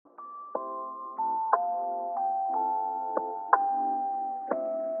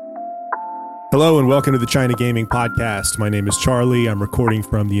Hello and welcome to the China Gaming Podcast. My name is Charlie. I'm recording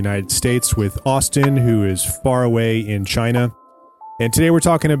from the United States with Austin, who is far away in China. And today we're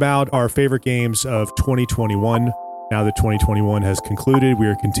talking about our favorite games of 2021. Now that 2021 has concluded, we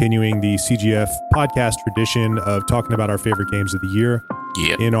are continuing the CGF podcast tradition of talking about our favorite games of the year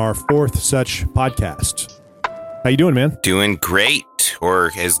in our fourth such podcast. How you doing, man? Doing great,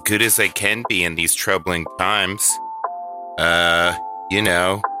 or as good as I can be in these troubling times.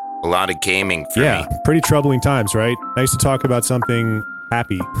 A lot of gaming for me. Pretty troubling times, right? Nice to talk about something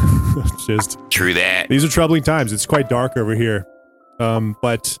happy. Just true that. These are troubling times. It's quite dark over here.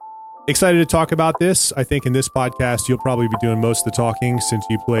 But excited to talk about this. I think in this podcast, you'll probably be doing most of the talking since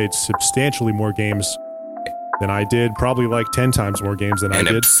you played substantially more games than I did. Probably like 10 times more games than I did.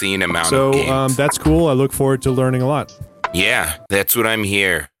 An obscene amount of games. So that's cool. I look forward to learning a lot. Yeah, that's what I'm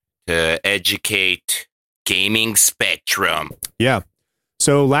here to educate gaming spectrum. Yeah.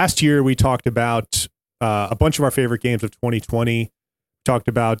 So last year we talked about a bunch of our favorite games of 2020. We talked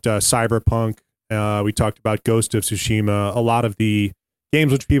about Cyberpunk. We talked about Ghost of Tsushima. A lot of the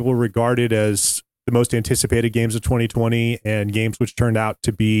games which people regarded as the most anticipated games of 2020 and games which turned out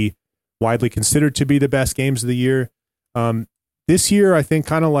to be widely considered to be the best games of the year. This year, I think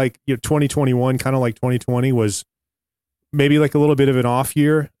kind of like 2021, kind of like 2020 was maybe like a little bit of an off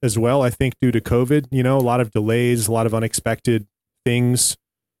year as well. I think due to COVID, a lot of delays, a lot of unexpected things.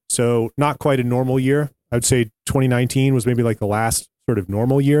 So not quite a normal year. I would say 2019 was maybe like the last sort of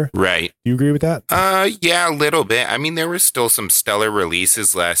normal year. Right. Do you agree with that? Yeah, a little bit. I mean, there were still some stellar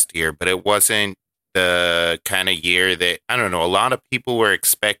releases last year, but it wasn't the kind of year that, I don't know, a lot of people were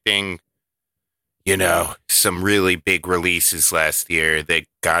expecting, some really big releases last year that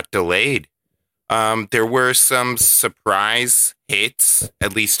got delayed. There were some surprise hits,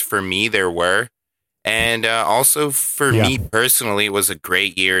 at least for me, there were. And also for me personally, it was a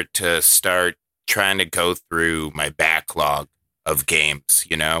great year to start trying to go through my backlog of games,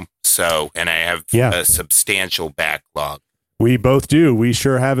 So, and I have a substantial backlog. We both do. We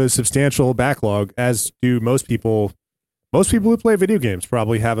sure have a substantial backlog, as do most people. Most people who play video games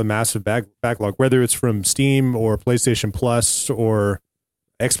probably have a massive backlog, whether it's from Steam or PlayStation Plus or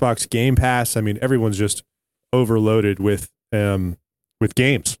Xbox Game Pass. I mean, everyone's just overloaded with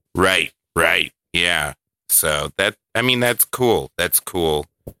games. Right. Yeah. So that's cool. That's cool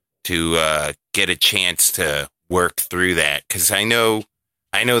to get a chance to work through that, because I know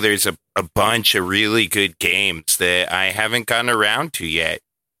there's a bunch of really good games that I haven't gotten around to yet,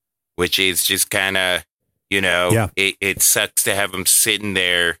 which is just kind of, it sucks to have them sitting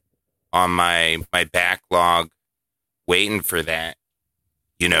there on my backlog waiting for that,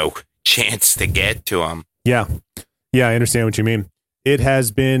 chance to get to them. Yeah, I understand what you mean. It has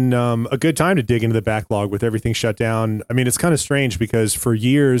been a good time to dig into the backlog with everything shut down. I mean, it's kind of strange because for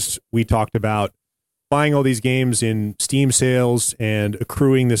years we talked about buying all these games in Steam sales and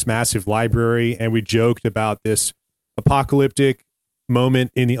accruing this massive library. And we joked about this apocalyptic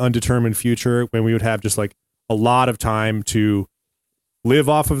moment in the undetermined future when we would have just like a lot of time to live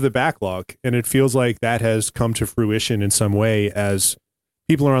off of the backlog. And it feels like that has come to fruition in some way as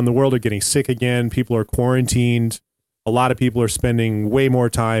people around the world are getting sick again. People are quarantined. A lot of people are spending way more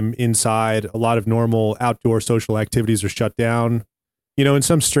time inside. A lot of normal outdoor social activities are shut down. In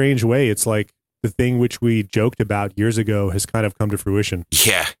some strange way, it's like the thing which we joked about years ago has kind of come to fruition.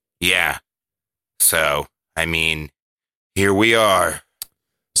 Yeah. So, I mean, here we are.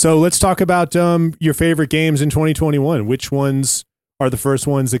 So let's talk about your favorite games in 2021. Which ones are the first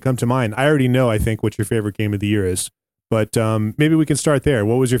ones that come to mind? I already know, I think, what your favorite game of the year is. But maybe we can start there.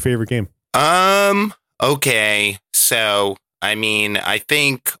 What was your favorite game? Okay, so, I mean, I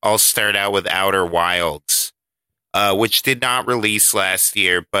think I'll start out with Outer Wilds, which did not release last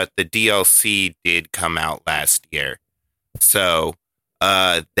year, but the DLC did come out last year. So,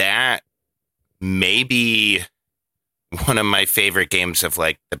 that may be one of my favorite games of,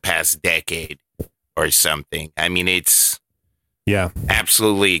 like, the past decade or something. I mean, it's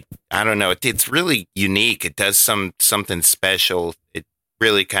absolutely, I don't know, it's really unique. It does something special. It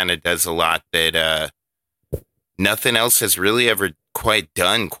really kind of does a lot that, nothing else has really ever quite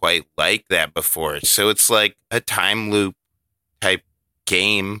done quite like that before. So it's like a time loop type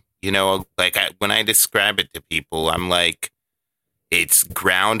game, like when I describe it to people, I'm like, it's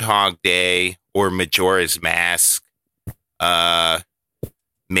Groundhog Day or Majora's Mask,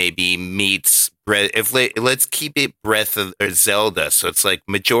 maybe meets let's keep it Breath of or Zelda. So it's like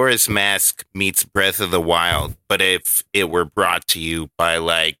Majora's Mask meets Breath of the Wild, but if it were brought to you by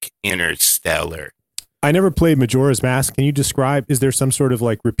like Interstellar. I never played Majora's Mask. Can you describe, is there some sort of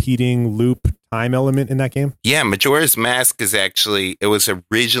like repeating loop time element in that game? Yeah, Majora's Mask is actually, it was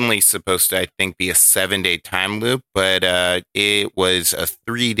originally supposed to, I think, be a 7-day time loop, but it was a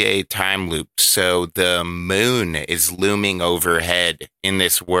 3-day time loop. So the moon is looming overhead in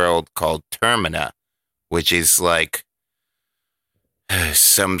this world called Termina, which is like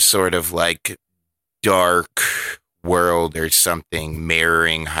some sort of like dark world or something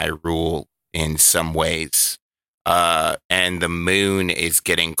mirroring Hyrule in some ways. And the moon is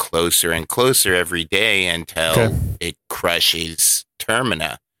getting closer and closer every day until it crushes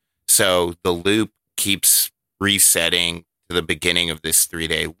Termina. So the loop keeps resetting to the beginning of this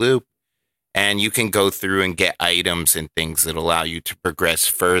 3-day loop. And you can go through and get items and things that allow you to progress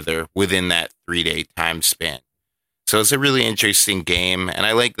further within that 3-day time span. So it's a really interesting game. And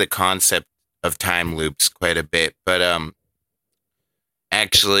I like the concept of time loops quite a bit. But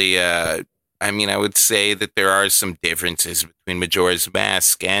actually, I would say that there are some differences between Majora's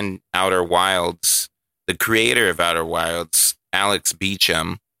Mask and Outer Wilds. The creator of Outer Wilds, Alex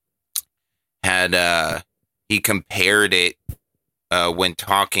Beecham, he compared it when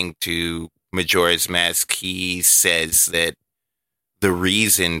talking to Majora's Mask. He says that the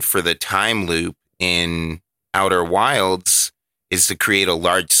reason for the time loop in Outer Wilds is to create a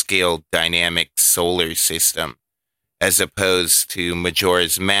large-scale dynamic solar system, as opposed to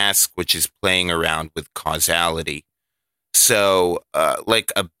Majora's Mask, which is playing around with causality. So,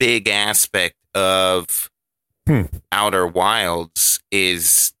 like a big aspect of Outer Wilds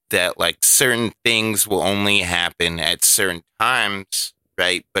is that like certain things will only happen at certain times,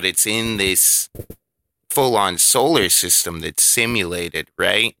 right? But it's in this full-on solar system that's simulated,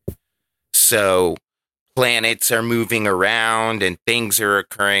 right? So planets are moving around and things are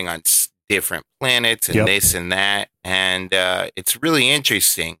occurring on different planets and this and that. And it's really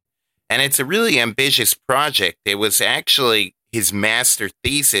interesting. And it's a really ambitious project. It was actually his master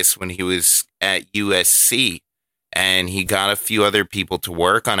thesis when he was at USC. And he got a few other people to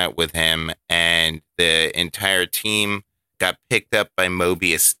work on it with him. And the entire team got picked up by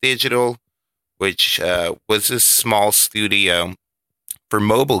Mobius Digital, which was a small studio for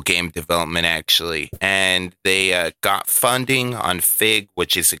mobile game development, actually. And they got funding on Fig,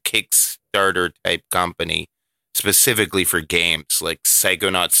 which is a Kickstarter type company specifically for games. Like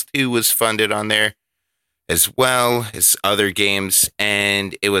Psychonauts 2 was funded on there, as well as other games.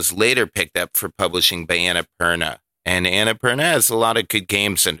 And it was later picked up for publishing by Annapurna. And Annapurna has a lot of good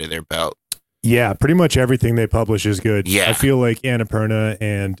games under their belt. Yeah, pretty much everything they publish is good. Yeah. I feel like Annapurna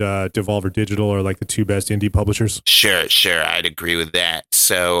and Devolver Digital are like the two best indie publishers. Sure. I'd agree with that.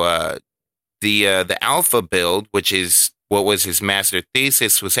 So the alpha build, which is what was his master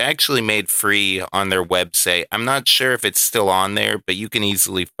thesis, was actually made free on their website. I'm not sure if it's still on there, but you can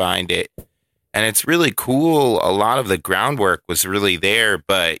easily find it. And it's really cool. A lot of the groundwork was really there,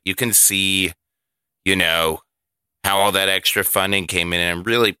 but you can see, how all that extra funding came in and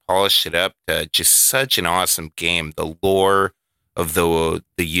really polished it up to just such an awesome game. The lore of the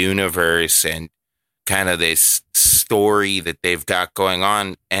universe and kind of this story that they've got going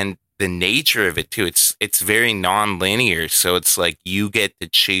on, and the nature of it too. It's very non-linear, so it's like you get to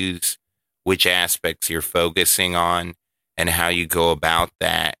choose which aspects you're focusing on and how you go about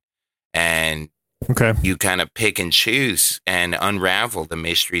that. And you kind of pick and choose and unravel the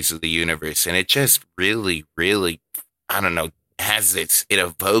mysteries of the universe. And it just really, really, I don't know, it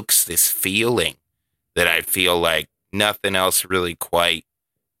evokes this feeling that I feel like nothing else really quite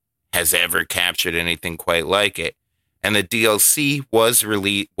has ever captured anything quite like it. And the DLC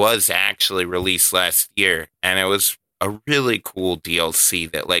was actually released last year. And it was a really cool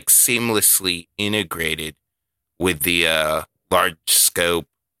DLC that like seamlessly integrated with the large scope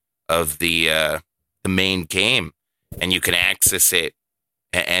of the main game, and you can access it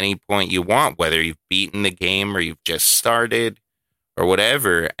at any point you want, whether you've beaten the game or you've just started or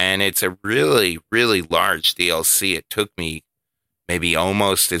whatever. And it's a really, really large DLC. It took me maybe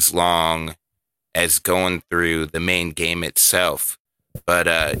almost as long as going through the main game itself, but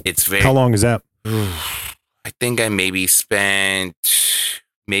it's very... How long is that? I think I maybe spent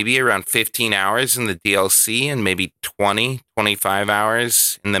around 15 hours in the DLC and maybe 25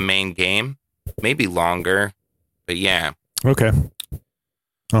 hours in the main game. Maybe longer, but yeah. Okay.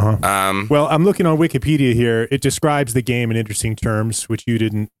 Well, I'm looking on Wikipedia here. It describes the game in interesting terms, which you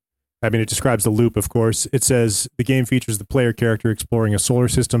didn't. I mean, it describes the loop, of course. It says the game features the player character exploring a solar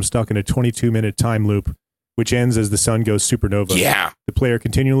system stuck in a 22-minute time loop, which ends as the sun goes supernova. Yeah. The player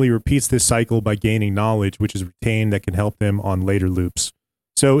continually repeats this cycle by gaining knowledge, which is retained that can help them on later loops.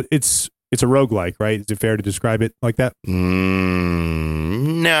 So it's a roguelike, right? Is it fair to describe it like that?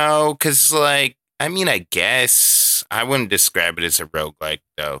 No, because I guess I wouldn't describe it as a roguelike,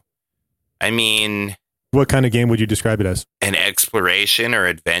 though. I mean, What kind of game would you describe it as? an exploration or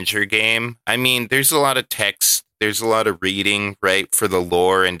adventure game. I mean, there's a lot of text, there's a lot of reading, right, for the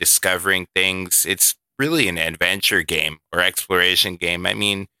lore and discovering things. It's really an adventure game or exploration game. I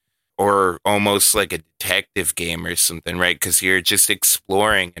mean, or almost like a detective game or something, right? Because you're just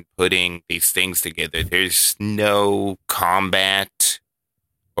exploring and putting these things together. There's no combat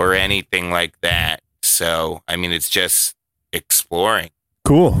or anything like that. So, I mean, it's just exploring.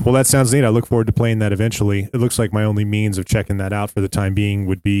 Cool. Well, that sounds neat. I look forward to playing that eventually. It looks like my only means of checking that out for the time being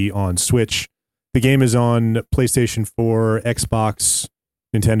would be on Switch. The game is on PlayStation 4, Xbox,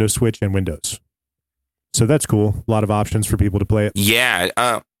 Nintendo Switch, and Windows. So that's cool. A lot of options for people to play it. Yeah.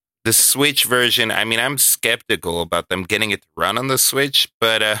 The Switch version, I mean, I'm skeptical about them getting it to run on the Switch,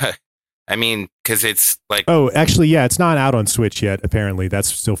 but I mean, because it's like... Oh, actually, yeah, it's not out on Switch yet, apparently.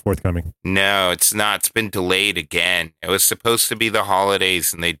 That's still forthcoming. No, it's not. It's been delayed again. It was supposed to be the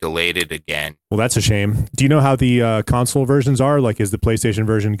holidays, and they delayed it again. Well, that's a shame. Do you know how the console versions are? Like, is the PlayStation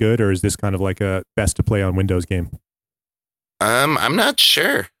version good, or is this kind of like a best-to-play on Windows game? I'm not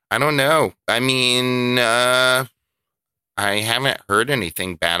sure. I don't know. I mean, I haven't heard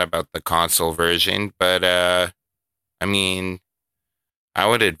anything bad about the console version, but I mean, I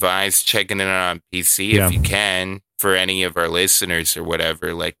would advise checking it out on PC if you can for any of our listeners or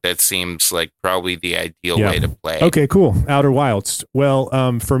whatever. Like, that seems like probably the ideal way to play. Okay, cool. Outer Wilds.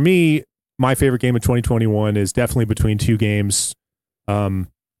 Well, for me, my favorite game of 2021 is definitely between two games.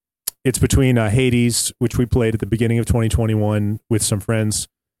 It's between Hades, which we played at the beginning of 2021 with some friends,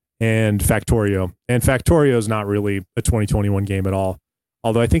 and Factorio. And Factorio is not really a 2021 game at all.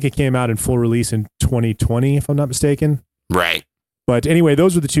 Although I think it came out in full release in 2020, if I'm not mistaken. Right. But anyway,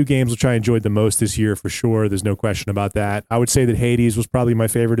 those were the two games which I enjoyed the most this year for sure. There's no question about that. I would say that Hades was probably my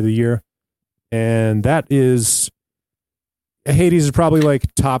favorite of the year. And Hades is probably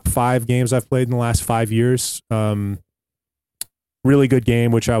like top 5 games I've played in the last 5 years. Really good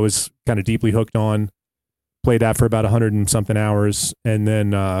game, which I was kind of deeply hooked on. Played that for about 100 and something hours. And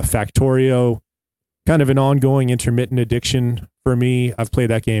then Factorio, kind of an ongoing intermittent addiction for me. I've played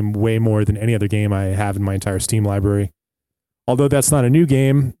that game way more than any other game I have in my entire Steam library. Although that's not a new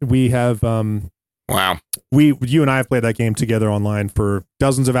game, we have... Wow. You and I have played that game together online for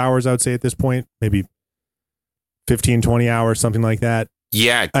dozens of hours, I would say at this point. Maybe 15, 20 hours, something like that.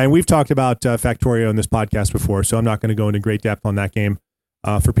 Yeah. And we've talked about Factorio in this podcast before, so I'm not going to go into great depth on that game.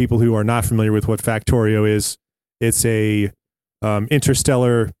 For people who are not familiar with what Factorio is, it's a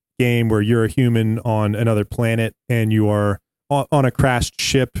interstellar game where you're a human on another planet and you are on a crashed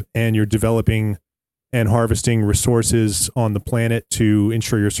ship and you're developing and harvesting resources on the planet to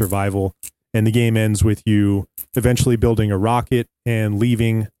ensure your survival. And the game ends with you eventually building a rocket and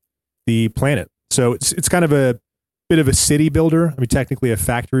leaving the planet. So it's kind of a bit of a city builder. I mean, technically a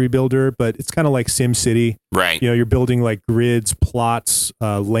factory builder, but it's kind of like Sim City. Right. You know, you're building like grids, plots,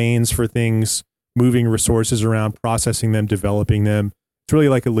 lanes for things, moving resources around, processing them, developing them. It's really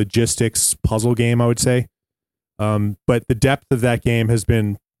like a logistics puzzle game, I would say. But the depth of that game has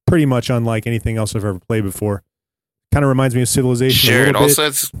been pretty much unlike anything else I've ever played before. Kind of reminds me of Civilization. Sure, it also bit.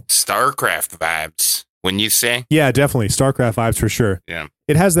 has StarCraft vibes, wouldn't you say? Yeah, definitely. StarCraft vibes for sure. Yeah.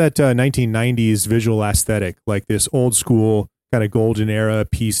 It has that 1990s visual aesthetic, like this old school kind of golden era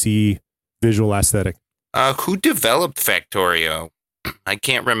PC visual aesthetic. Who developed Factorio? I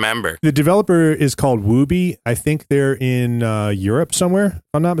can't remember. The developer is called Wooby. I think they're in Europe somewhere, if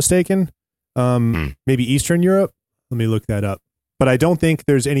I'm not mistaken. Maybe Eastern Europe. Let me look that up. But I don't think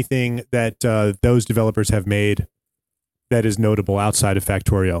there's anything that those developers have made that is notable outside of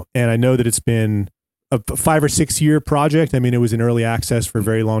Factorio. And I know that it's been a 5 or 6 year project. I mean, it was in early access for a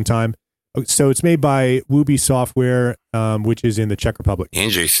very long time. So it's made by Wooby Software, which is in the Czech Republic.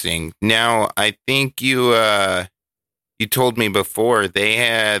 Interesting. Now, I think you told me before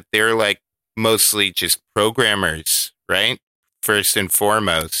they're like mostly just programmers, right? First and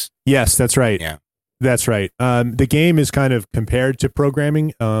foremost. Yes, that's right. Yeah. That's right. The game is kind of compared to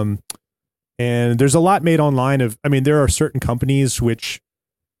programming. And there's a lot made online of, I mean, there are certain companies which,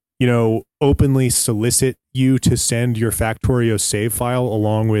 you know, openly solicit you to send your Factorio save file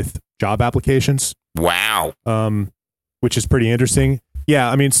along with job applications. Wow. Which is pretty interesting. Yeah.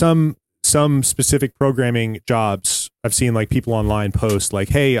 I mean, some specific programming jobs I've seen like people online post like,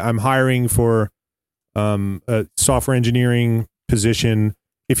 hey, I'm hiring for a software engineering position.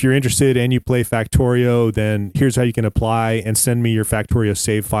 If you're interested and you play Factorio, then here's how you can apply and send me your Factorio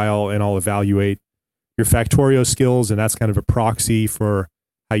save file and I'll evaluate your Factorio skills. And that's kind of a proxy for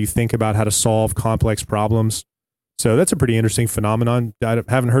how you think about how to solve complex problems. So that's a pretty interesting phenomenon. I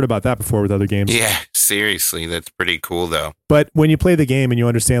haven't heard about that before with other games. Yeah, seriously, that's pretty cool though. But when you play the game and you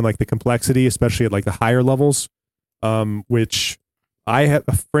understand like the complexity, especially at like the higher levels, which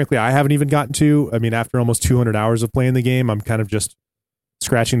frankly, I haven't even gotten to. I mean, after almost 200 hours of playing the game, I'm kind of just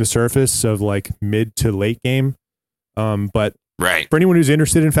scratching the surface of like mid to late game. But right. For anyone who's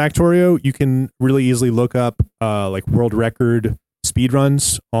interested in Factorio, you can really easily look up like world record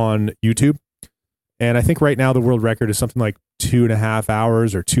speedruns on YouTube. And I think right now the world record is something like 2.5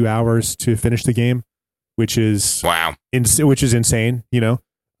 hours or 2 hours to finish the game, which is wow, which is insane, you know.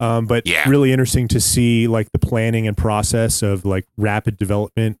 But really interesting to see like the planning and process of like rapid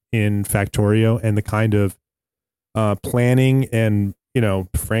development in Factorio and the kind of planning and, you know,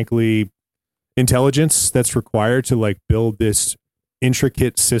 frankly, intelligence that's required to like build this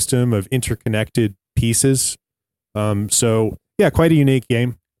intricate system of interconnected pieces. So yeah, quite a unique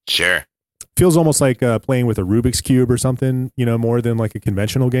game. Sure. Feels almost like playing with a Rubik's Cube or something, you know, more than like a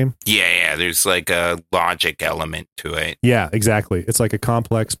conventional game. Yeah. There's like a logic element to it. Yeah, exactly. It's like a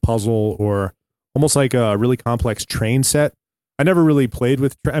complex puzzle or almost like a really complex train set. I never really played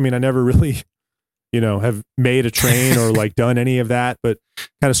with, I never really, you know, have made a train or like done any of that, but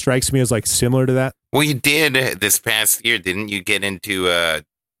kind of strikes me as like similar to that. Well, you did this past year, didn't you get into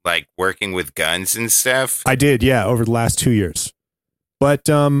like working with guns and stuff? I did, yeah, over the last 2 years. But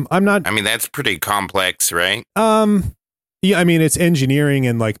I'm not. I mean, that's pretty complex, right? Yeah, I mean, it's engineering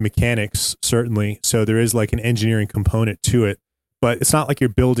and like mechanics, certainly. So there is like an engineering component to it, but it's not like you're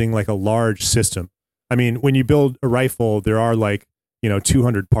building like a large system. I mean, when you build a rifle, there are like, you know,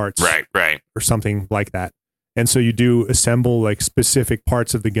 200 parts, right, or something like that. And so you do assemble like specific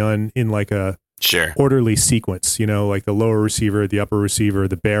parts of the gun in like a orderly sequence, you know, like the lower receiver, the upper receiver,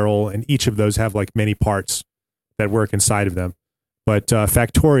 the barrel, and each of those have like many parts that work inside of them. But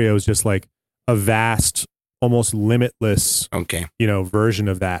Factorio is just like a vast, almost limitless, you know, version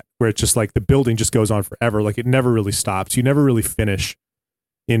of that, where it's just like the building just goes on forever. Like it never really stops. You never really finish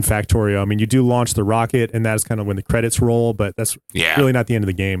in Factorio. I mean, you do launch the rocket, and that is kind of when the credits roll, but that's really not the end of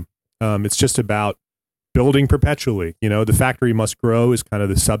the game. It's just about building perpetually. You know, the factory must grow is kind of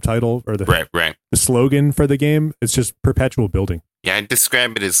the subtitle or the slogan for the game. It's just perpetual building. Yeah, I'd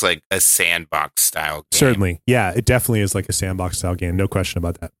describe it as like a sandbox style game. Certainly. Yeah, it definitely is like a sandbox style game. No question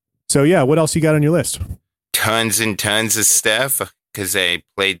about that. So yeah, what else you got on your list? Tons and tons of stuff because I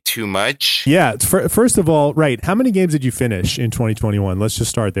played too much. Yeah. First of all, right. How many games did you finish in 2021? Let's just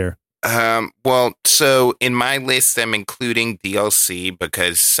start there. Well, so in my list, I'm including DLC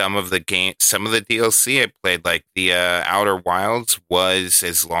because some of the DLC I played, like the Outer Wilds, was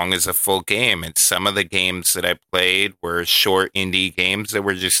as long as a full game, and some of the games that I played were short indie games that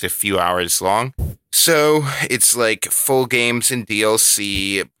were just a few hours long. So it's like full games and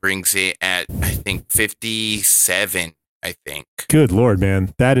DLC brings it at, I think, 57. I think. Good Lord,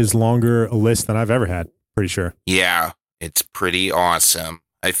 man, that is longer a list than I've ever had. Pretty sure. Yeah, it's pretty awesome.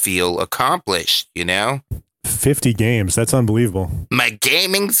 I feel accomplished, you know? 50 games. That's unbelievable. My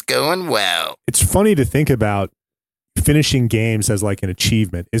gaming's going well. It's funny to think about finishing games as like an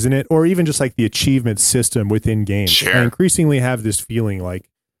achievement, isn't it? Or even just like the achievement system within games. Sure. I increasingly have this feeling like,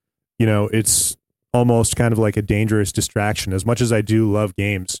 you know, it's almost kind of like a dangerous distraction. As much as I do love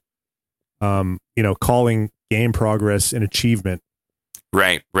games, you know, calling game progress an achievement.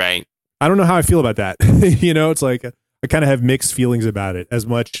 Right. I don't know how I feel about that. You know, it's like I kind of have mixed feelings about it.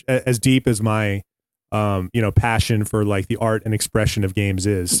 As deep as my, you know, passion for like the art and expression of games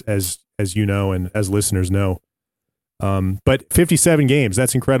is, as you know, and as listeners know. But 57 games,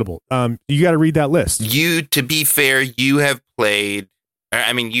 that's incredible. You got to read that list. To be fair, you have played.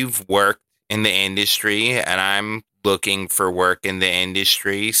 I mean, you've worked in the industry, and I'm looking for work in the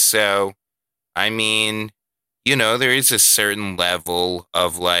industry. So, I mean, you know, there is a certain level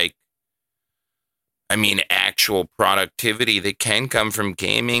of like, actual productivity that can come from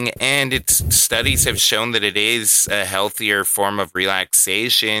gaming, and studies have shown that it is a healthier form of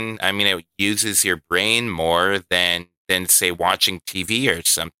relaxation. I mean, it uses your brain more than say watching TV or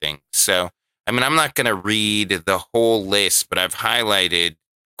something. So, I mean, I'm not going to read the whole list, but I've highlighted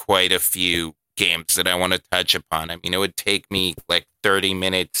quite a few games that I want to touch upon. I mean, it would take me like 30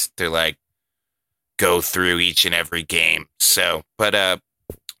 minutes to like go through each and every game. So, but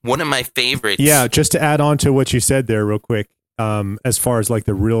one of my favorites. Yeah, just to add on to what you said there real quick, as far as like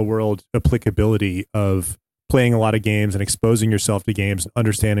the real world applicability of playing a lot of games and exposing yourself to games and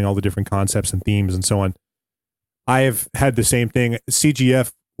understanding all the different concepts and themes and so on. I have had the same thing.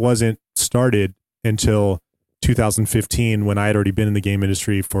 CGF wasn't started until 2015 when I had already been in the game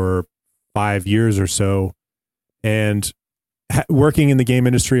industry for 5 years or so. And working in the game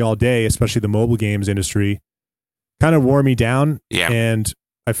industry all day, especially the mobile games industry, kind of wore me down. Yeah. And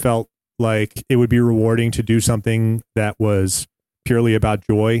I felt like it would be rewarding to do something that was purely about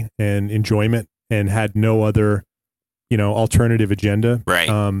joy and enjoyment and had no other, alternative agenda. Right.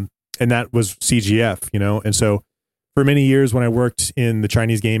 And that was CGF, and so for many years when I worked in the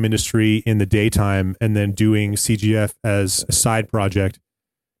Chinese game industry in the daytime and then doing CGF as a side project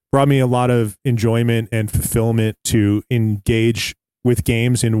brought me a lot of enjoyment and fulfillment to engage with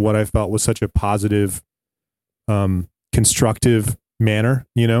games in what I felt was such a positive, constructive manner,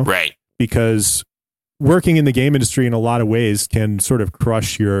 Right. Because working in the game industry in a lot of ways can sort of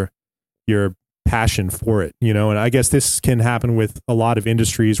crush your passion for it, and I guess this can happen with a lot of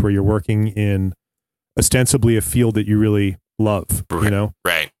industries where you're working in ostensibly a field that you really love,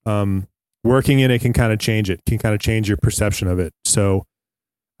 Right. Working in it can kind of change your perception of it. So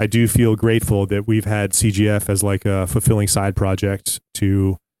I do feel grateful that we've had CGF as like a fulfilling side project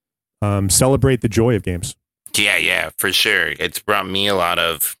to celebrate the joy of games. Yeah, for sure. It's brought me a lot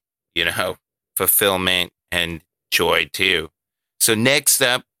of, fulfillment and joy too. So next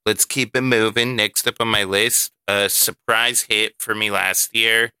up, let's keep it moving. Next up on my list, a surprise hit for me last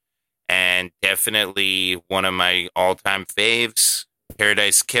year, and definitely one of my all-time faves,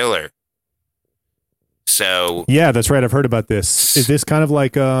 Paradise Killer. So yeah, that's right. I've heard about this. Is this kind of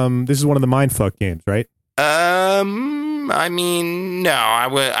like this is one of the mindfuck games, right? I mean, no,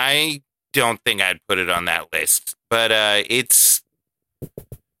 I don't think I'd put it on that list, but it's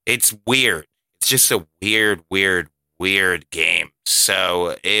weird. It's just a weird game.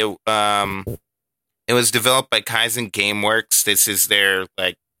 So it was developed by Kaizen Gameworks. This is their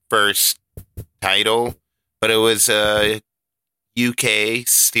like first title, but it was a UK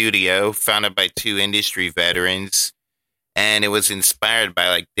studio founded by two industry veterans, and it was inspired by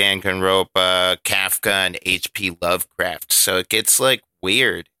like Danganronpa, Kafka, and H.P. Lovecraft. So it gets like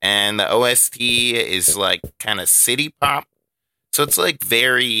weird, and the OST is like kind of city pop. So it's like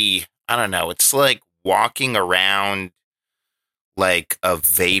very, I don't know, it's like walking around like a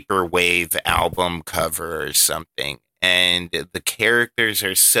vaporwave album cover or something. And the characters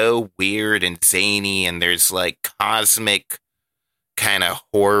are so weird and zany, and there's like cosmic kind of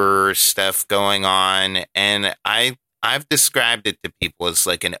horror stuff going on. And I've described it to people as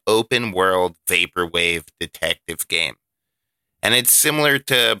like an open world vaporwave detective game. And it's similar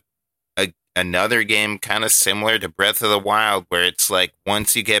to another game kind of similar to Breath of the Wild, where it's like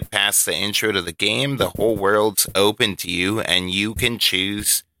once you get past the intro to the game, the whole world's open to you and you can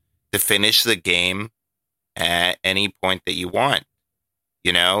choose to finish the game at any point that you want.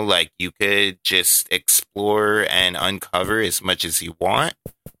 Like you could just explore and uncover as much as you want,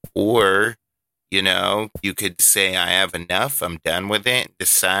 or you could say, I have enough, I'm done with it, and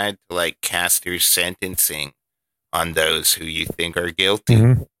decide to like cast your sentencing on those who you think are guilty.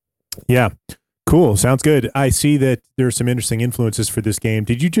 Mm-hmm. Yeah. Cool. Sounds good. I see that there's some interesting influences for this game.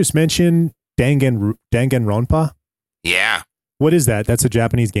 Did you just mention Danganronpa? Yeah. What is that? That's a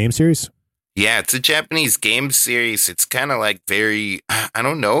Japanese game series? Yeah, it's a Japanese game series. It's kind of like I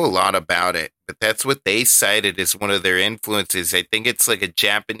don't know a lot about it, but that's what they cited as one of their influences. I think it's like a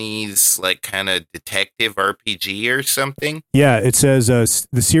Japanese, like kind of detective RPG or something. Yeah, it says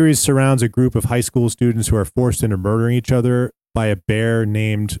the series surrounds a group of high school students who are forced into murdering each other by a bear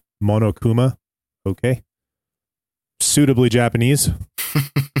named Monokuma. Okay. Suitably Japanese.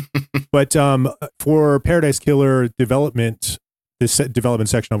 But for Paradise Killer development, this development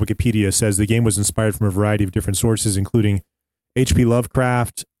section on Wikipedia says the game was inspired from a variety of different sources, including H.P.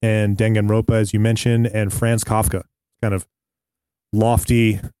 Lovecraft and Danganronpa, as you mentioned, and Franz Kafka. Kind of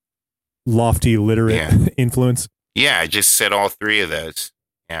lofty literate influence. Yeah, I just said all three of those.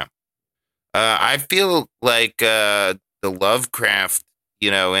 Yeah. I feel like the Lovecraft,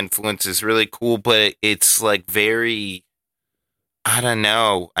 influence is really cool, but it's like very, I don't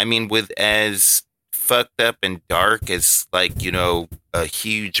know. I mean, with as fucked up and dark as like, a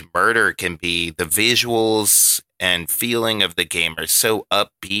huge murder can be, the visuals and feeling of the game are so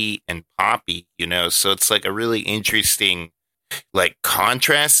upbeat and poppy, so it's like a really interesting like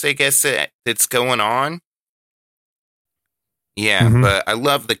contrast, I guess, that's going on. Yeah, Mm-hmm. But I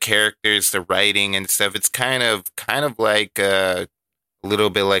love the characters, the writing and stuff. It's kind of like a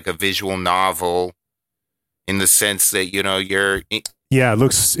little bit like a visual novel in the sense that, you're... Yeah, it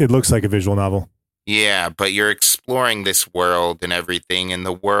looks like a visual novel. Yeah, but you're exploring this world and everything, and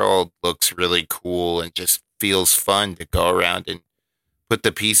the world looks really cool and just feels fun to go around and put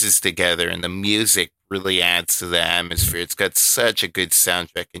the pieces together, and the music really adds to the atmosphere. It's got such a good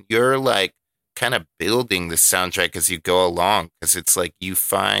soundtrack, and you're like kind of building the soundtrack as you go along, because it's like you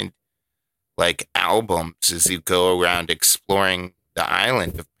find like albums as you go around exploring the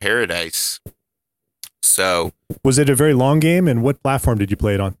island of Paradise. So, was it a very long game, and what platform did you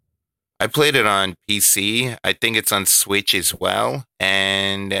play it on? I played it on PC. I think it's on Switch as well.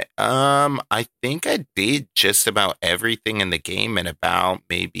 And I think I did just about everything in the game in about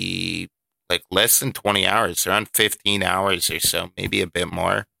maybe like less than 20 hours, around 15 hours or so, maybe a bit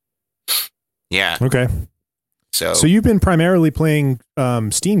more. Yeah. Okay. So you've been primarily playing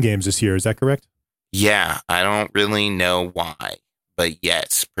Steam games this year, is that correct? Yeah, I don't really know why, but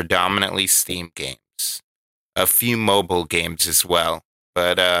yes, predominantly Steam games. A few mobile games as well.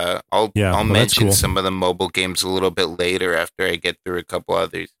 But I'll mention cool. some of the mobile games a little bit later after I get through a couple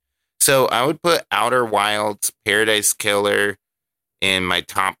others. So I would put Outer Wilds, Paradise Killer in my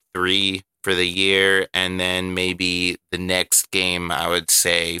top 3 for the year, and then maybe the next game I would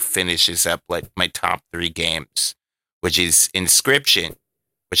say finishes up like my top 3 games, which is Inscryption,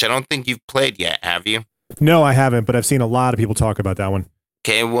 which I don't think you've played yet, have you? No, I haven't, but I've seen a lot of people talk about that one.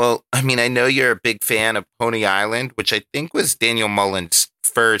 Okay, well, I mean, I know you're a big fan of Pony Island, which I think was Daniel Mullen's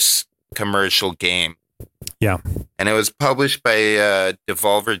first commercial game. Yeah. And it was published by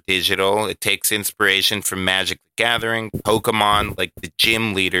Devolver Digital. It takes inspiration from Magic the Gathering, Pokemon, like the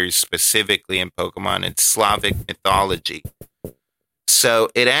gym leaders specifically in Pokemon, and Slavic mythology. So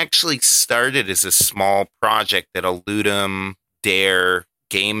it actually started as a small project at a Ludum Dare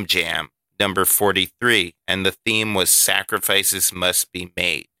game jam, number 43, and the theme was sacrifices must be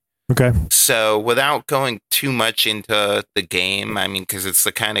made. Okay. So without going too much into the game, I mean, because it's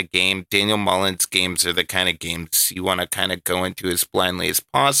the kind of game, Daniel Mullen's games are the kind of games you want to kind of go into as blindly as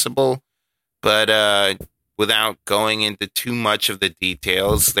possible. But without going into too much of the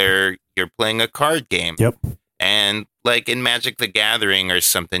details, you're playing a card game. Yep. And like in Magic the Gathering or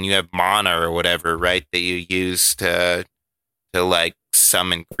something, you have mana or whatever, right, that you use to like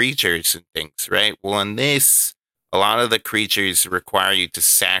summon creatures and things, right? Well, in this, a lot of the creatures require you to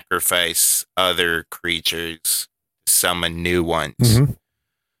sacrifice other creatures to summon new ones. Mm-hmm.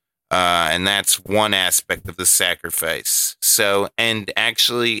 And that's one aspect of the sacrifice. So, and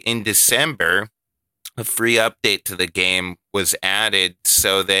actually in December, a free update to the game was added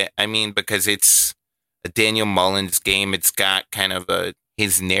so that, I mean, because it's a Daniel Mullen's game, it's got kind of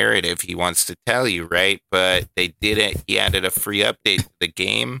his narrative he wants to tell you, right? But they did it. He added a free update to the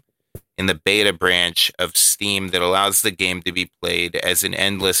game in the beta branch of Steam that allows the game to be played as an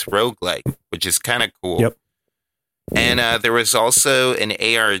endless roguelike, which is kind of cool. Yep. And there was also an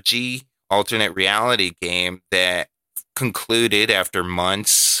ARG, alternate reality game, that concluded after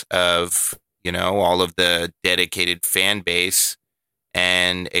months of, all of the dedicated fan base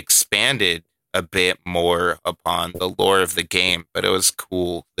and expanded a bit more upon the lore of the game. But it was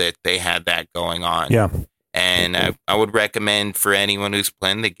cool that they had that going on. Yeah. And I would recommend for anyone who's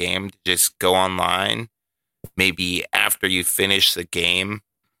playing the game to just go online, maybe after you finish the game,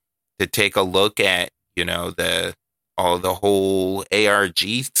 to take a look at, the whole ARG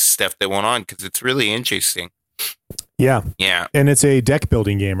stuff that went on, because it's really interesting. Yeah. Yeah. And it's a deck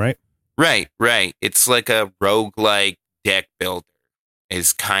building game, right? Right. It's like a roguelike deck builder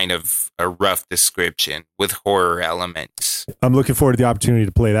is kind of a rough description with horror elements. I'm looking forward to the opportunity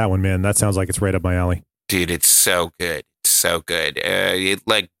to play that one, man. That sounds like it's right up my alley. Dude, it's so good. So good. It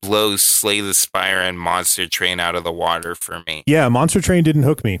like blows Slay the Spire and Monster Train out of the water for me. Yeah, Monster Train didn't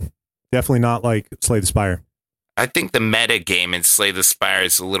hook me. Definitely not like Slay the Spire. I think the meta game in Slay the Spire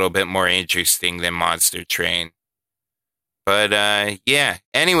is a little bit more interesting than Monster Train. But yeah.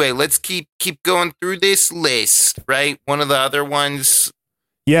 Anyway, let's keep going through this list, right? One of the other ones.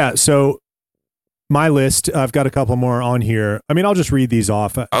 Yeah, so my list, I've got a couple more on here. I mean, I'll just read these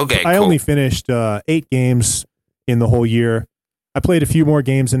off. Okay, I cool. only finished 8 games in the whole year. I played a few more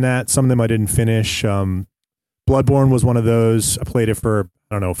games than that. Some of them I didn't finish. Bloodborne was one of those. I played it for,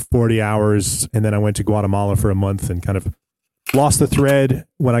 40 hours, and then I went to Guatemala for a month and kind of lost the thread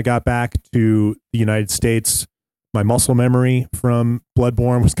when I got back to the United States. My muscle memory from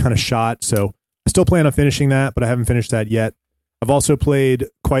Bloodborne was kind of shot, so I still plan on finishing that, but I haven't finished that yet. I've also played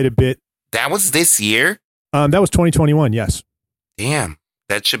quite a bit. That was this year? That was 2021, yes. Damn,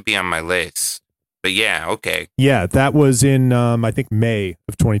 that should be on my list. But yeah, okay. Yeah, that was in, I think, May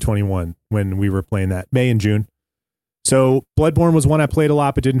of 2021 when we were playing that. May and June. So Bloodborne was one I played a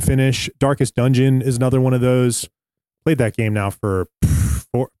lot but didn't finish. Darkest Dungeon is another one of those. Played that game now for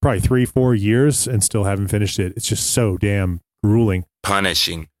probably 3-4 years and still haven't finished it. It's just so damn grueling.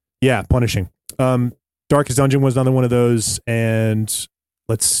 Punishing. Yeah, punishing. Darkest Dungeon was another one of those. And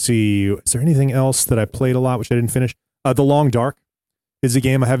let's see, is there anything else that I played a lot which I didn't finish? The Long Dark is a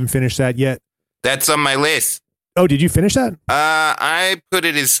game I haven't finished that yet. That's on my list. Oh, did you finish that? I put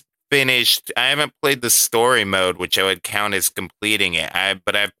it as haven't played the story mode, which I would count as completing it.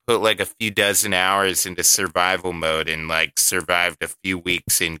 But I've put like a few dozen hours into survival mode and like survived a few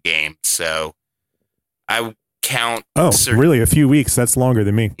weeks in game. So I count. Oh, really? A few weeks? That's longer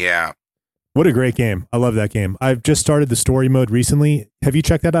than me. Yeah. What a great game. I love that game. I've just started the story mode recently. Have you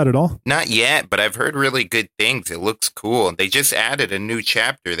checked that out at all? Not yet, but I've heard really good things. It looks cool. They just added a new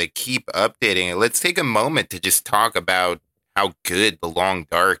chapter. They keep updating it. Let's take a moment to just talk about how good The Long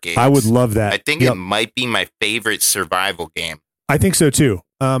Dark is. I would love that. I think it might be my favorite survival game. I think so too.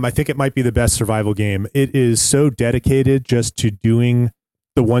 I think it might be the best survival game. It is so dedicated just to doing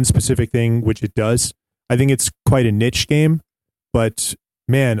the one specific thing, which it does. I think it's quite a niche game, but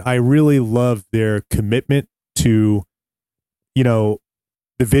man, I really love their commitment to, the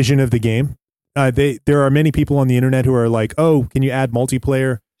vision of the game. There are many people on the internet who are like, oh, can you add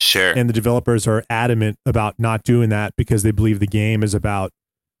multiplayer? Sure. And the developers are adamant about not doing that because they believe the game is about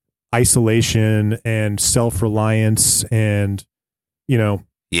isolation and self-reliance and,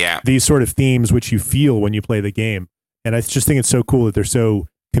 these sort of themes which you feel when you play the game. And I just think it's so cool that they're so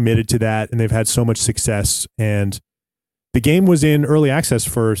committed to that and they've had so much success. And the game was in early access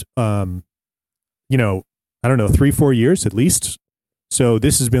for, 3-4 years at least. So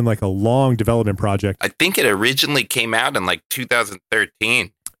this has been like a long development project. I think it originally came out in like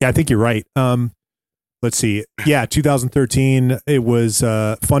 2013. Yeah, I think you're right. Let's see. Yeah, 2013. It was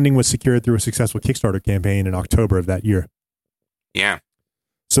funding was secured through a successful Kickstarter campaign in October of that year. Yeah.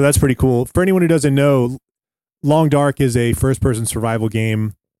 So that's pretty cool. For anyone who doesn't know, Long Dark is a first-person survival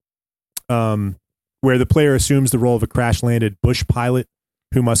game where the player assumes the role of a crash-landed bush pilot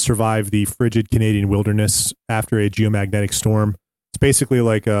who must survive the frigid Canadian wilderness after a geomagnetic storm. It's basically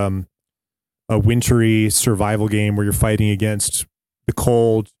like a wintry survival game where you're fighting against the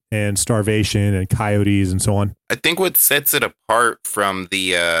cold and starvation and coyotes and so on. I think what sets it apart from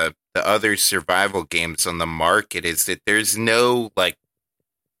the other survival games on the market is that there's no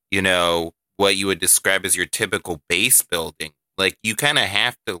what you would describe as your typical base building. Like you kind of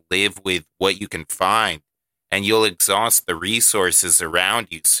have to live with what you can find and you'll exhaust the resources around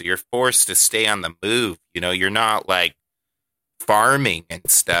you. So you're forced to stay on the move. You're not like farming and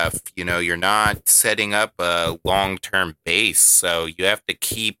stuff, you're not setting up a long-term base. So you have to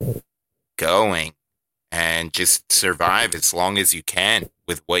keep going and just survive as long as you can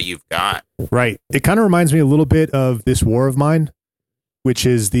with what you've got. Right. It kind of reminds me a little bit of This War of Mine, which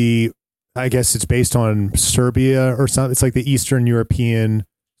is I guess it's based on Serbia or something. It's like the Eastern European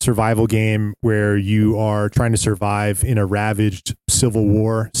survival game where you are trying to survive in a ravaged civil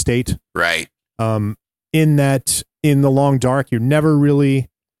war state. Right. In The Long Dark, you're never really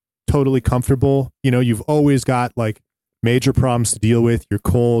totally comfortable. You've always got like major problems to deal with. You're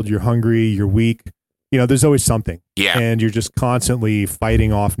cold, you're hungry, you're weak. There's always something. Yeah. And you're just constantly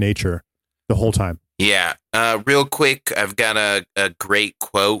fighting off nature the whole time. Yeah. Real quick, I've got a great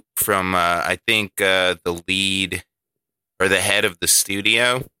quote from, I think, the lead or the head of the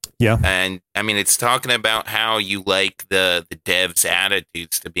studio. Yeah. And I mean, it's talking about how you like the devs'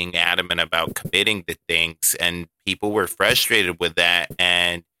 attitudes to being adamant about committing to things. And people were frustrated with that.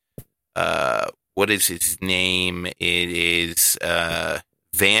 And what is his name? It is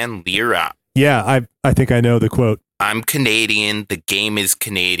Van Lierop. Yeah, I think I know the quote. I'm Canadian. The game is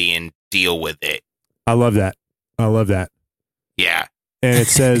Canadian. Deal with it. I love that. Yeah. And it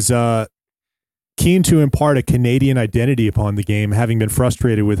says, keen to impart a Canadian identity upon the game, having been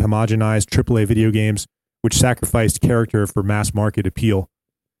frustrated with homogenized AAA video games, which sacrificed character for mass market appeal.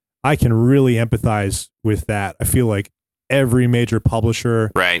 I can really empathize with that. I feel like every major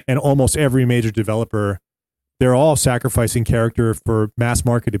publisher right. and almost every major developer, they're all sacrificing character for mass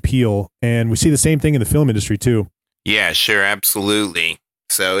market appeal. And we see the same thing in the film industry too. Yeah, sure. Absolutely.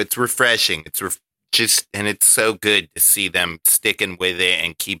 So it's refreshing. And it's so good to see them sticking with it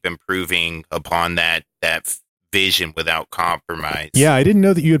and keep improving upon that vision without compromise. Yeah, I didn't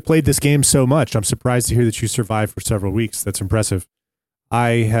know that you had played this game so much. I'm surprised to hear that you survived for several weeks. That's impressive.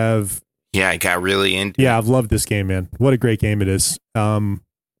 I have. Yeah, I got really into. Yeah, I've loved this game, man. What a great game it is.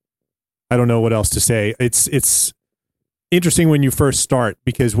 I don't know what else to say. It's interesting when you first start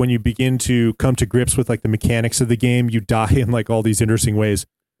because when you begin to come to grips with like the mechanics of the game, you die in like all these interesting ways.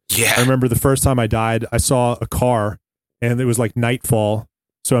 Yeah. I remember the first time I died, I saw a car and it was like nightfall.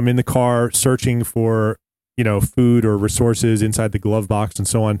 So I'm in the car searching for, food or resources inside the glove box and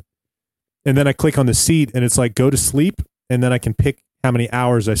so on. And then I click on the seat and it's like, go to sleep. And then I can pick how many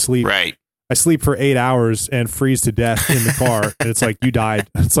hours I sleep. Right. I sleep for 8 hours and freeze to death in the car. And it's like, you died.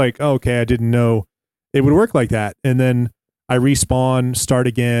 It's like, oh, okay, I didn't know it would work like that. And then I respawn, start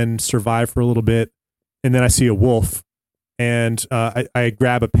again, survive for a little bit. And then I see a wolf. and I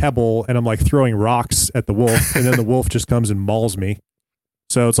grab a pebble and I'm like throwing rocks at the wolf, and then the wolf just comes and mauls me.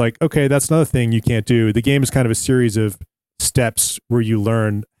 So it's like, okay, that's another thing you can't do. The game is kind of a series of steps where you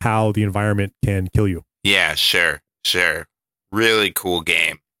learn how the environment can kill you. Yeah, sure. Really cool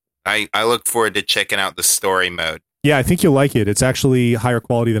game. I look forward to checking out the story mode. Yeah, I think you'll like it. It's actually higher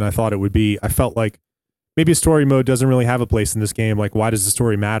quality than I thought it would be. I felt like maybe a story mode doesn't really have a place in this game. Like, why does the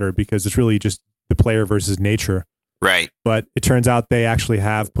story matter? Because it's really just the player versus nature. Right. But it turns out they actually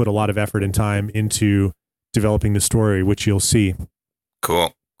have put a lot of effort and time into developing the story, which you'll see.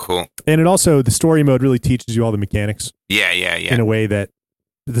 Cool. And it also, the story mode really teaches you all the mechanics. Yeah. In a way that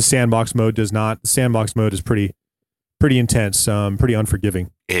the sandbox mode does not. The sandbox mode is pretty intense, pretty unforgiving.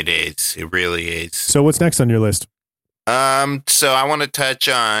 It is. It really is. So what's next on your list? So I want to touch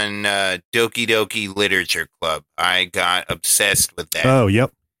on Doki Doki Literature Club. I got obsessed with that. Oh,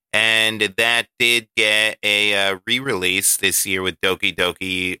 yep. And that did get a re-release this year with Doki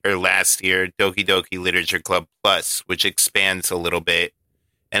Doki, or last year, Doki Doki Literature Club Plus, which expands a little bit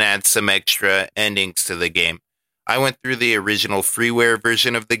and adds some extra endings to the game. I went through the original freeware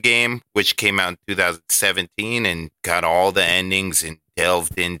version of the game, which came out in 2017, and got all the endings and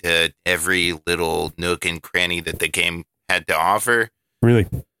delved into every little nook and cranny that the game had to offer. Really?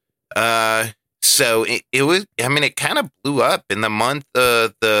 So it was, I mean, it kind of blew up in the month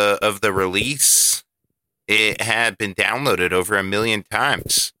of the release. It had been downloaded over 1 million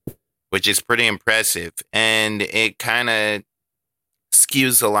times, which is pretty impressive. And it kind of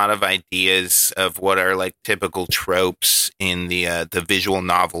skews a lot of ideas of what are like typical tropes in the visual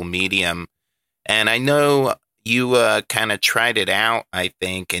novel medium. And I know you kind of tried it out, I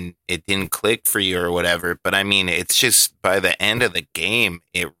think, and it didn't click for you or whatever. But I mean, it's just by the end of the game,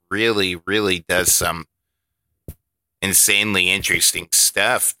 it really, really does some insanely interesting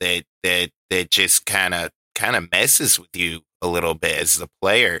stuff that just kind of messes with you a little bit as the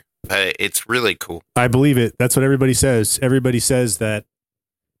player. But it's really cool. I believe it. That's what everybody says. Everybody says that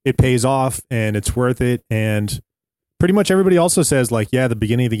it pays off and it's worth it. And pretty much everybody also says, like, yeah, the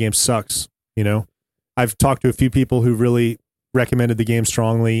beginning of the game sucks, you know? I've talked to a few people who really recommended the game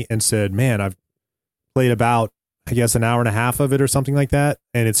strongly and said, man, I've played about, I guess, an hour and a half of it or something like that.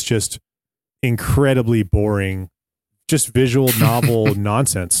 And it's just incredibly boring, just visual novel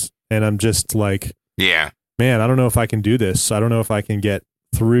nonsense. And I'm just like, yeah, man, I don't know if I can do this. I don't know if I can get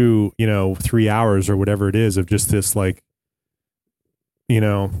through, 3 hours or whatever it is of just this, like,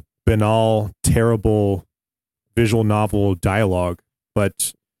 banal, terrible visual novel dialogue.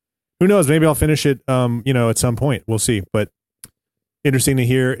 But who knows? Maybe I'll finish it, at some point. We'll see. But interesting to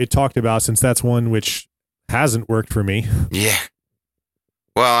hear it talked about, since that's one which hasn't worked for me. Yeah.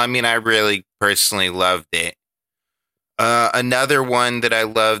 Well, I mean, I really personally loved it. Another one that I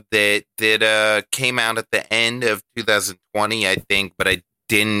loved that came out at the end of 2020, I think, but I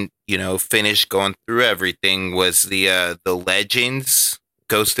didn't, finish going through everything, was the Legends,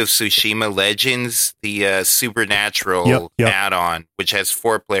 Ghost of Tsushima Legends, the Supernatural add-on, which has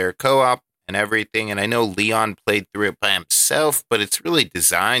 4-player co-op and everything. And I know Leon played through it by himself, but it's really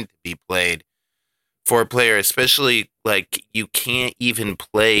designed to be played 4-player, especially, like, you can't even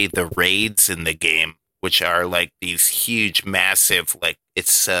play the raids in the game, which are like these huge, massive, like,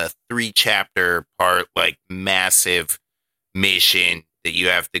 it's a 3-chapter part, like, massive mission that you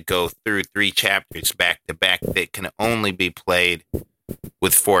have to go through 3 chapters back to back that can only be played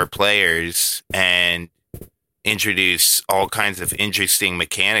with 4 players, and introduce all kinds of interesting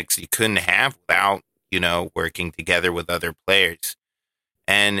mechanics you couldn't have without, working together with other players.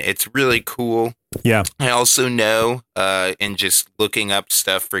 And it's really cool. Yeah. I also know, in just looking up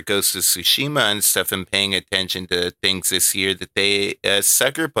stuff for Ghost of Tsushima and stuff and paying attention to things this year, that they,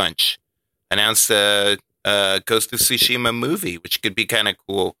 Sucker Punch announced a Ghost of Tsushima movie, which could be kind of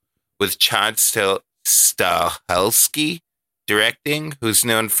cool, with Chad Stahelski directing, who's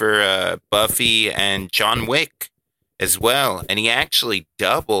known for Buffy and John Wick as well. And he actually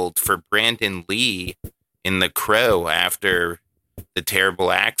doubled for Brandon Lee in The Crow after the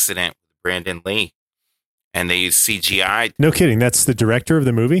terrible accident with Brandon Lee. And they used CGI. No kidding. That's the director of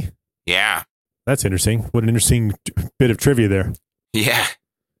the movie? Yeah. That's interesting. What an interesting bit of trivia there. Yeah.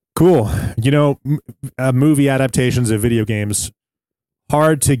 Cool. Movie adaptations of video games,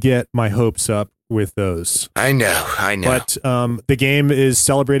 hard to get my hopes up with those. I know. But the game is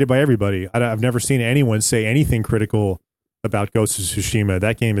celebrated by everybody. I've never seen anyone say anything critical about Ghost of Tsushima.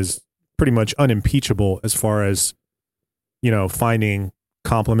 That game is pretty much unimpeachable as far as, finding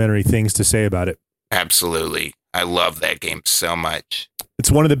complimentary things to say about it. Absolutely. I love that game so much.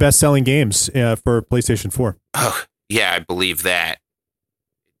 It's one of the best-selling games for PlayStation 4. Oh, yeah, I believe that.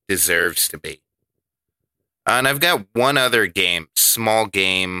 It deserves to be. And I've got one other game, small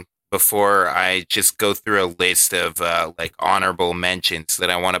game, before I just go through a list of like honorable mentions that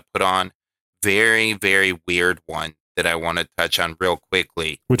I want to put on. Very, very weird one that I want to touch on real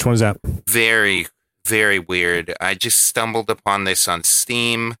quickly. Which one is that? Very, very weird. I just stumbled upon this on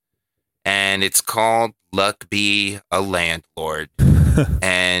Steam, and it's called Luck Be a Landlord.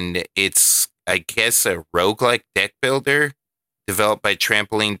 And it's, I guess, a roguelike deck builder developed by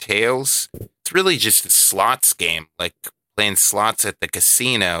Trampoline Tales. It's really just a slots game, like playing slots at the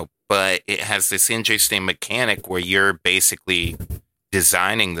casino, but it has this interesting mechanic where you're basically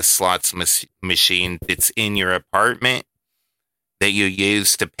designing the slots machine that's in your apartment that you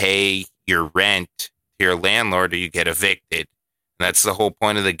use to pay your rent to your landlord or you get evicted. And that's the whole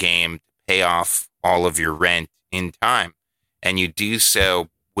point of the game, to pay off all of your rent in time. And you do so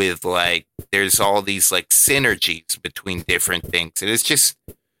with like, there's all these like synergies between different things. And it's just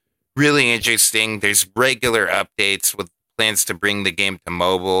really interesting. There's regular updates with plans to bring the game to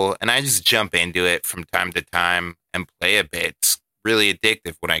mobile. And I just jump into it from time to time and play a bit. It's really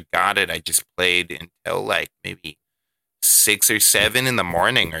addictive. When I got it, I just played until like maybe 6 or 7 in the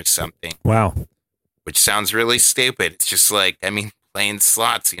morning or something. Wow. Which sounds really stupid. It's just like, I mean, playing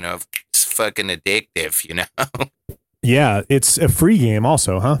slots, you know, it's fucking addictive, you know? Yeah, it's a free game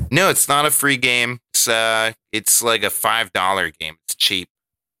also, huh? No, it's not a free game. It's like a $5 game. It's cheap.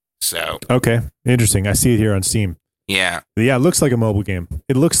 So okay, interesting. I see it here on Steam. Yeah. Yeah, it looks like a mobile game.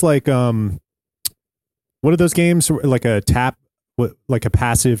 It looks like what are those games? Like a like a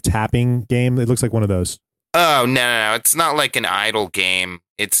passive tapping game? It looks like one of those. Oh, no. It's not like an idle game.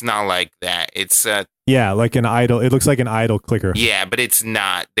 It's not like that. It's yeah, like an idle. It looks like an idle clicker. Yeah, but it's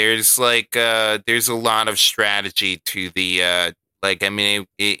not. There's like there's a lot of strategy to the like, I mean,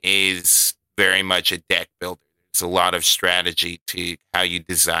 it is very much a deck builder. There's a lot of strategy to how you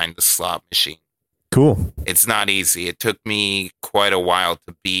design the slot machine. Cool. It's not easy. It took me quite a while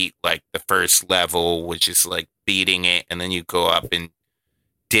to beat like the first level, which is like beating it, and then you go up in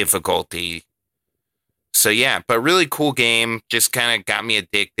difficulty. So yeah, but really cool game. Just kind of got me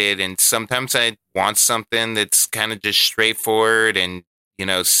addicted. And sometimes I want something that's kind of just straightforward and, you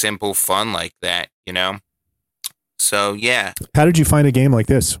know, simple fun like that, you know? So yeah. How did you find a game like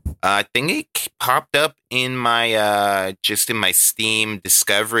this? I think it popped up in my, just in my Steam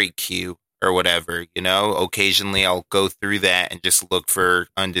discovery queue or whatever, you know? Occasionally I'll go through that and just look for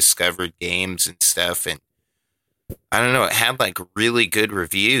undiscovered games and stuff. And I don't know, it had like really good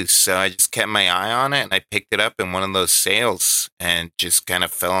reviews, so I just kept my eye on it and I picked it up in one of those sales and just kind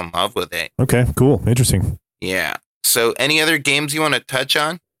of fell in love with it. Okay, cool. Interesting. Yeah. So any other games you want to touch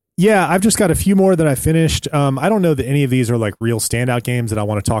on? Yeah, I've just got a few more that I finished. I don't know that any of these are like real standout games that I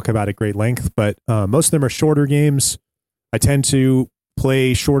want to talk about at great length, but most of them are shorter games. I tend to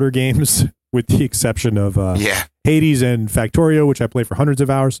play shorter games with the exception of Hades and Factorio, which I play for hundreds of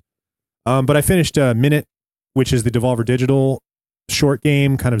hours. But I finished Minute, which is the Devolver Digital short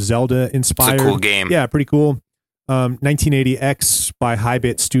game, kind of Zelda inspired. It's a cool game. Yeah, pretty cool. 1980X by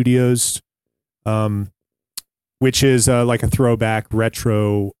Hybit Studios, which is like a throwback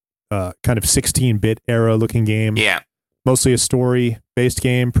retro kind of 16-bit era looking game. Yeah. Mostly a story-based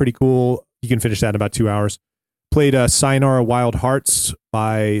game. Pretty cool. You can finish that in about 2 hours. Played Sayonara Wild Hearts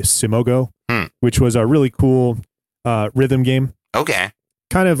by Simogo, which was a really cool rhythm game. Okay.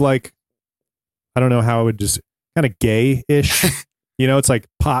 Kind of like, I don't know how I would just, kind of gay-ish. You know, it's like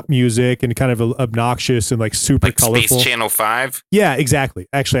pop music and kind of obnoxious and like super like colorful. Space Channel 5? Yeah, exactly.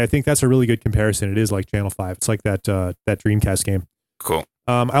 Actually, I think that's a really good comparison. It is like Channel 5. It's like that Dreamcast game. Cool.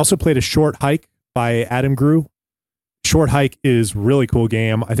 I also played A Short Hike by Adam Grew. Short Hike is really cool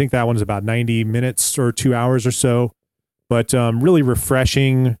game. I think that one's about 90 minutes or 2 hours or so. But really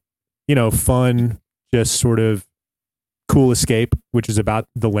refreshing, you know, fun, just sort of cool escape, which is about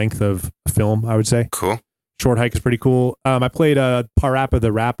the length of a film, I would say. Cool. Short Hike is pretty cool. I played Parappa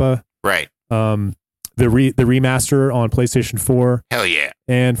the Rappa. Right. The remaster on PlayStation 4. Hell yeah.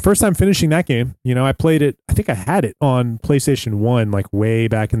 And first time finishing that game, you know, I played it, I think I had it on PlayStation 1, like way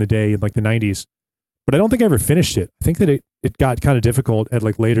back in the day, in like the 90s. But I don't think I ever finished it. I think that it got kind of difficult at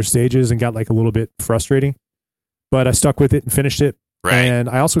like later stages and got like a little bit frustrating. But I stuck with it and finished it. Right. And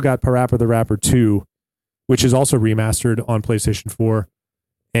I also got Parappa the Rapper 2, which is also remastered on PlayStation 4.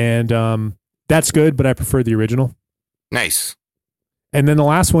 And that's good, but I prefer the original. Nice. And then the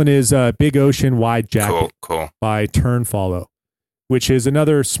last one is Big Ocean Wide Jacket by Turnfollow, which is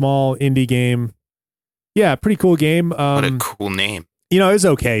another small indie game. Yeah, pretty cool game. What a cool name. You know, it's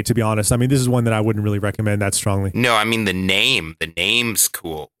okay, to be honest. I mean, this is one that I wouldn't really recommend that strongly. No, I mean the name. The name's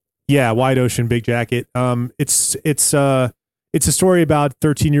cool. Yeah, Wide Ocean Big Jacket. It's a story about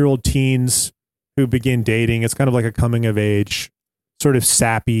 13-year-old teens who begin dating. It's kind of like a coming of age, sort of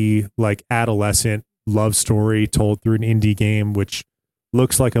sappy, like adolescent love story told through an indie game, which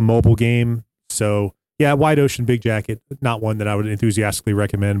looks like a mobile game. So yeah, Wide Ocean Big Jacket, not one that I would enthusiastically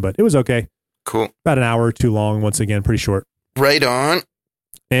recommend, but it was okay. Cool. About an hour too long, once again, pretty short. Right on.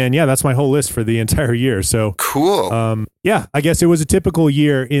 And yeah, that's my whole list for the entire year. So cool. Yeah, I guess it was a typical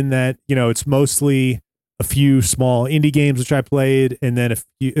year in that, it's mostly a few small indie games which I played, and then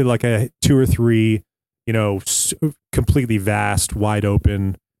like a 2 or 3, completely vast, wide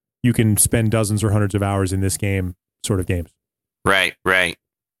open. You can spend dozens or hundreds of hours in this game sort of games. Right.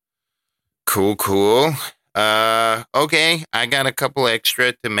 Cool. Okay, I got a couple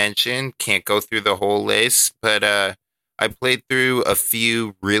extra to mention. Can't go through the whole list, but I played through a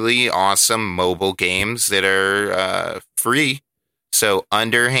few really awesome mobile games that are free. So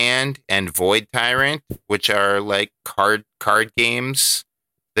Underhand and Void Tyrant, which are like card games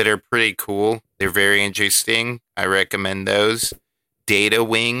that are pretty cool. They're very interesting. I recommend those. Data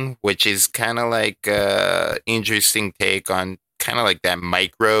Wing, which is kind of like interesting take on kind of like that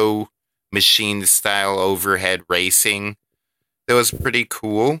micro machine style overhead racing. That was pretty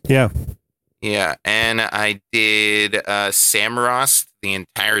cool. Yeah. And I did Samorost, the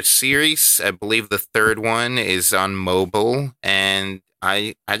entire series. I believe the third one is on mobile, and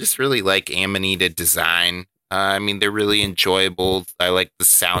I just really like Amanita design. I mean, they're really enjoyable. I like the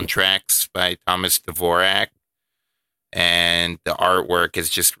soundtracks by Thomas Dvorak, and the artwork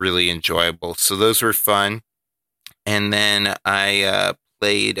is just really enjoyable. So those were fun. And then I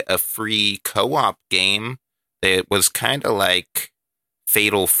played a free co-op game that was kind of like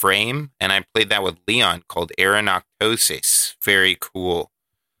Fatal Frame, and I played that with Leon called Aeronoctosis. Very cool.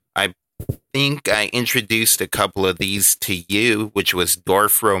 I think I introduced a couple of these to you, which was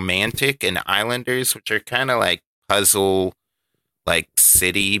Dorf Romantic and Islanders, which are kind of like puzzle, like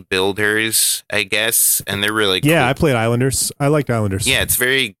city builders, I guess, and they're really cool. Yeah, I played Islanders. I liked Islanders. Yeah, it's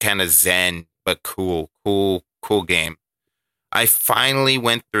very kind of zen, but cool game. I finally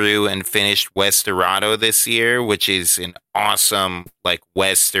went through and finished Westerado this year, which is an awesome, like,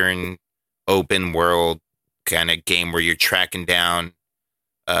 Western open world kind of game where you're tracking down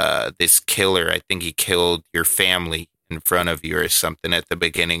this killer. I think he killed your family in front of you or something at the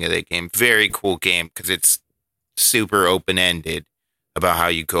beginning of the game. Very cool game because it's super open-ended about how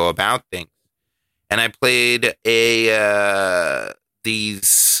you go about things. And I played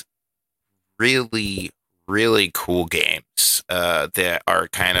these really cool games that are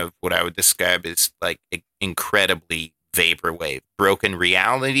kind of what I would describe as like incredibly vaporwave. Broken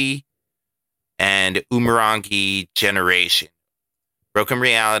Reality and Umurangi Generation. Broken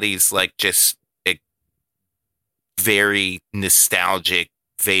Reality is like just a very nostalgic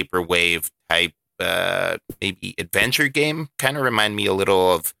vaporwave type maybe adventure game. Kind of remind me a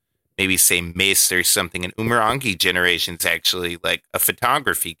little of maybe say Myst or something. And Umurangi Generation's actually like a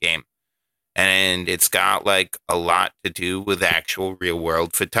photography game. And it's got like a lot to do with actual real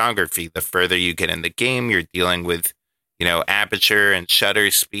world photography. The further you get in the game, you're dealing with, aperture and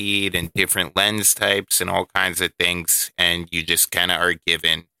shutter speed and different lens types and all kinds of things. And you just kind of are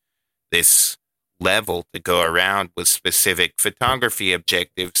given this level to go around with specific photography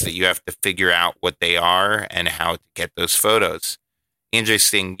objectives that you have to figure out what they are and how to get those photos.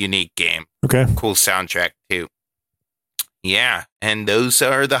 Interesting, unique game. Okay. Cool soundtrack too. Yeah, and those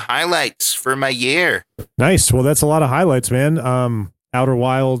are the highlights for my year. Nice. Well, that's a lot of highlights, man. Outer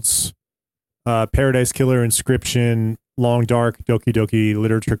Wilds, Paradise Killer Inscription, Long Dark, Doki Doki,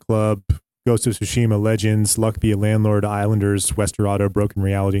 Literature Club, Ghost of Tsushima, Legends, Luck Be a Landlord, Islanders, Westerado, Broken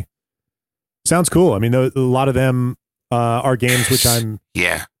Reality. Sounds cool. I mean, a lot of them are games which I'm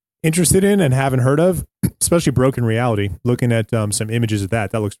interested in and haven't heard of, especially Broken Reality. Looking at some images of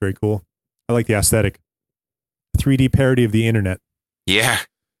that looks very cool. I like the aesthetic. 3D parody of the internet. Yeah.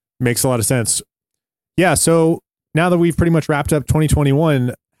 Makes a lot of sense. Yeah, so now that we've pretty much wrapped up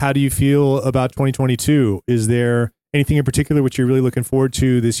 2021, how do you feel about 2022? Is there anything in particular which you're really looking forward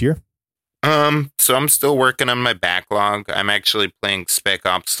to this year? So I'm still working on my backlog. I'm actually playing Spec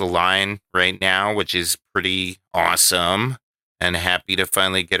Ops: The Line right now, which is pretty awesome, and happy to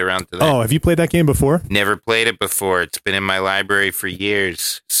finally get around to that. Oh, have you played that game before? Never played it before. It's been in my library for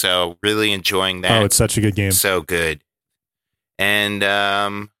years, so really enjoying that. Oh, it's such a good game. So good.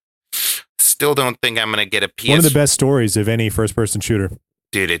 And still don't think I'm going to get a PS. One of the best stories of any first-person shooter.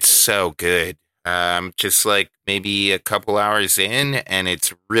 Dude, it's so good. Just like maybe a couple hours in, and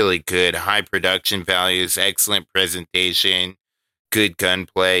it's really good. High production values, excellent presentation, good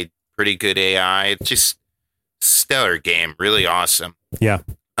gunplay, pretty good AI. It's just stellar game, really awesome. Yeah.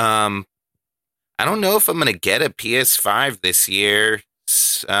 I don't know if I'm gonna get a PS5 this year.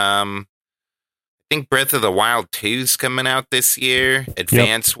 think Breath of the Wild 2 is coming out this year.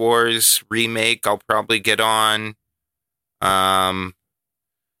 Advance Wars remake I'll probably get on.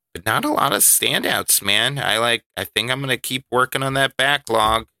 But not a lot of standouts, man. I think I'm gonna keep working on that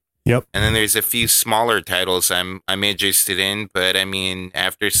backlog. Yep. And then there's a few smaller titles I'm interested in, but I mean,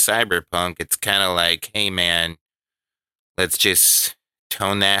 after Cyberpunk, it's kind of like, hey man, let's just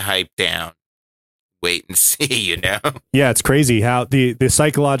tone that hype down. Wait and see, you know? Yeah, it's crazy how the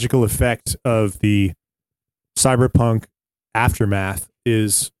psychological effect of the Cyberpunk aftermath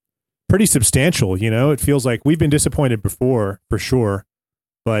is pretty substantial, you know? It feels like we've been disappointed before, for sure,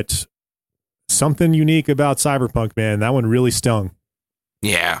 but something unique about Cyberpunk, man. That one really stung.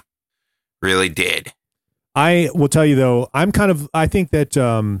 Yeah, really did. I will tell you, though, I think that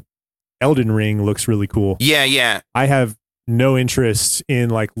Elden Ring looks really cool. Yeah. I have no interest in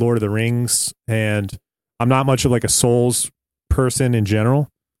like Lord of the Rings, and I'm not much of like a Souls person in general,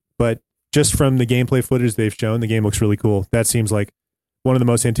 but just from the gameplay footage they've shown, the game looks really cool. That seems like one of the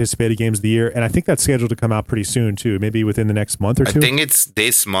most anticipated games of the year, and I think that's scheduled to come out pretty soon too, maybe within the next month or two. I think it's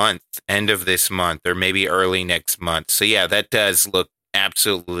this month, end of this month, or maybe early next month. So yeah, that does look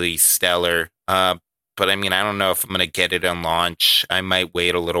absolutely stellar. But I mean, I don't know if I'm going to get it on launch. I might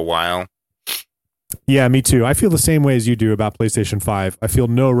wait a little while. Yeah, me too. I feel the same way as you do about PlayStation 5. I feel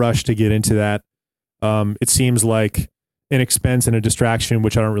no rush to get into that. It seems like an expense and a distraction,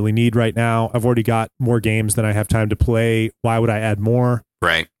 which I don't really need right now. I've already got more games than I have time to play. Why would I add more?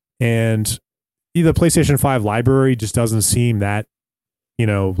 Right. And the PlayStation 5 library just doesn't seem that,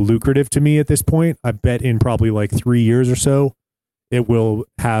 lucrative to me at this point. I bet in probably like 3 years or so, it will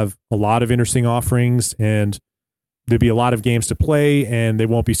have a lot of interesting offerings, and there'll be a lot of games to play, and they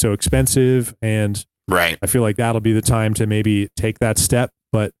won't be so expensive. And right. I feel like that'll be the time to maybe take that step,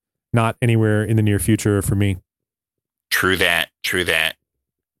 but not anywhere in the near future for me. True that.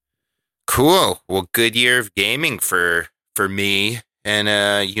 Cool. Well, good year of gaming for me.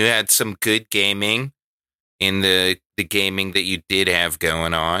 And you had some good gaming in the gaming that you did have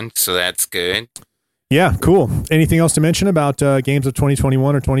going on. So that's good. Yeah, cool. Anything else to mention about games of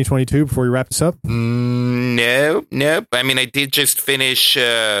 2021 or 2022 before we wrap this up? Nope. I mean, I did just finish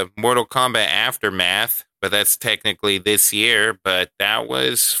Mortal Kombat Aftermath, but that's technically this year, but that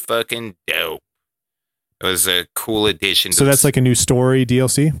was fucking dope. It was a cool addition. So that's like a new story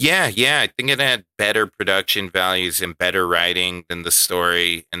DLC? Yeah. I think it had better production values and better writing than the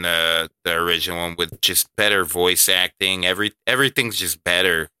story in the original one, with just better voice acting. Everything's just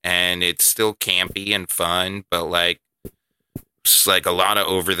better, and it's still campy and fun, but like it's like a lot of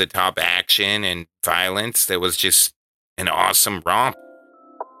over the top action and violence. That was just an awesome romp,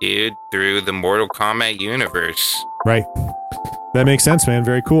 dude, through the Mortal Kombat universe. Right. That makes sense, man.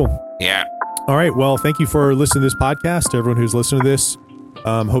 Very cool. Yeah. All right. Well, thank you for listening to this podcast. To everyone who's listened to this,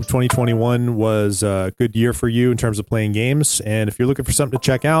 hope 2021 was a good year for you in terms of playing games. And if you're looking for something to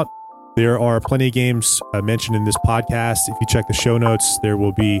check out, there are plenty of games mentioned in this podcast. If you check the show notes, there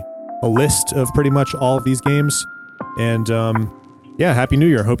will be a list of pretty much all of these games. And Happy New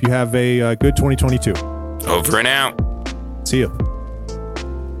Year. Hope you have a good 2022. Over and out. See you.